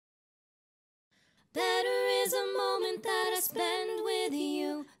is a moment that I spend with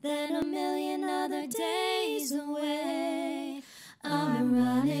you than a million other days away. I'm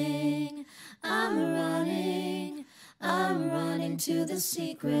running, I'm running, I'm running to the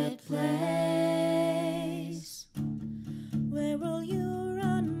secret place. Where will you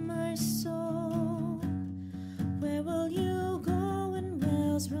run, my soul? Where will you go when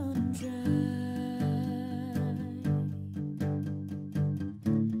wells run dry?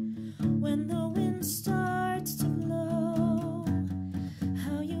 When the wind starts to blow,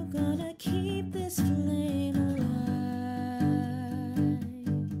 how you gonna keep this flame alive?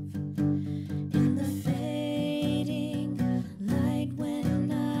 In the fading light when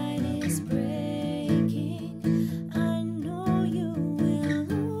night is breaking, I know you will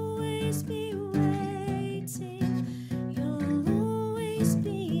always be waiting. You'll always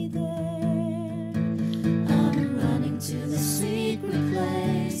be there. I'm running to the secret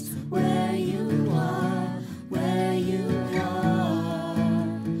place where you are, where you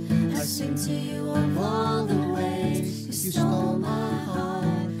are. I sing to you of all the ways you stole my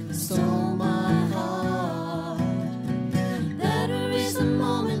heart, stole my heart. Better is the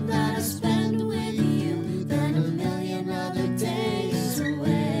moment that I spend with you than a million other days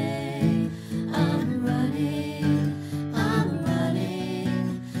away. I'm running, I'm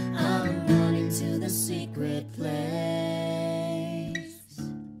running, I'm running to the secret place.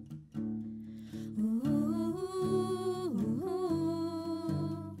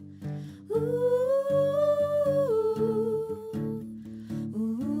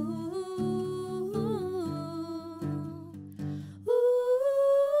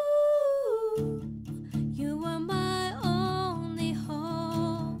 You are my only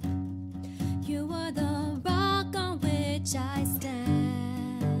hope. You are the rock on which I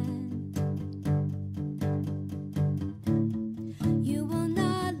stand. You will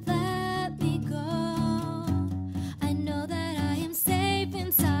not let me go. I know that I am safe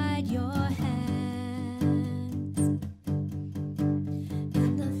inside your hands.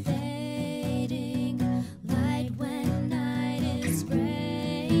 In the fading light when night is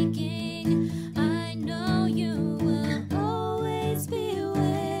breaking, I know you will always be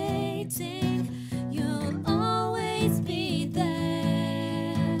waiting. You'll always be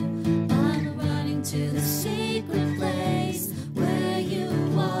there. I'm running to the secret place where you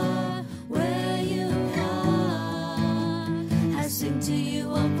are, where you are. I sing to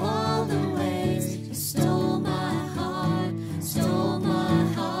you of all the ways you stole my heart, stole my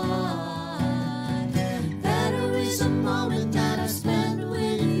heart. Better is a moment that I spend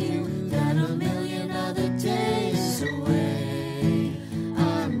with you than a million other days away.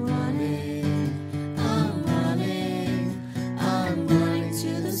 I'm running, I'm running, I'm running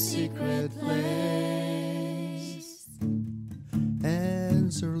to the secret place.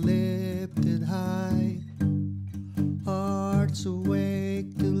 Hands are lifted high, hearts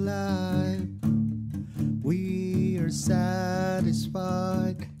awake to life. We are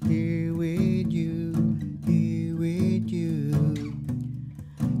satisfied here with you, here with you.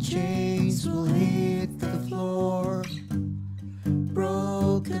 Chains will hit the floor,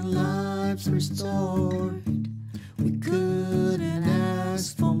 broken lives restored. We couldn't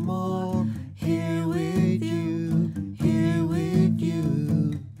ask for more here with you, here with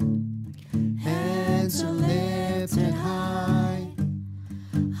you. Hands are lifted high,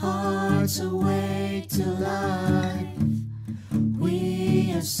 hearts awake to life.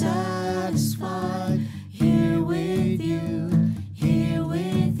 We are satisfied here with you, here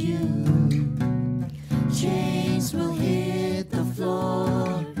with you. Chains will hit the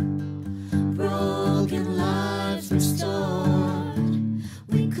floor, broken lives restored.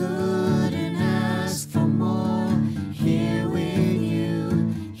 We couldn't ask for more here with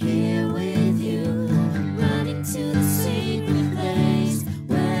you, here with you. Running to the secret place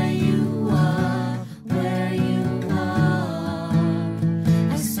where you are, where you are.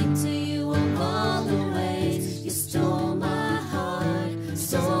 I sing to you of all the ways you stole my heart,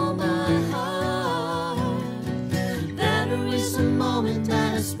 stole my heart. Better is the moment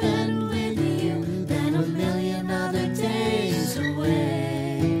that I spend with you than a million other days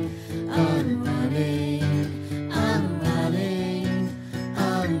away. I'm